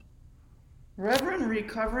Reverend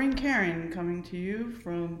Recovering Karen coming to you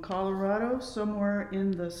from Colorado, somewhere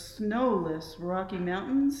in the snowless Rocky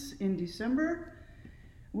Mountains in December.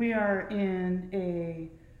 We are in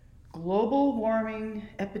a global warming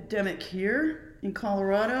epidemic here in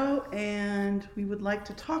Colorado, and we would like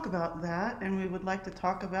to talk about that, and we would like to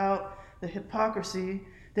talk about the hypocrisy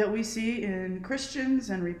that we see in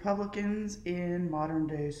Christians and Republicans in modern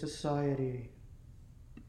day society.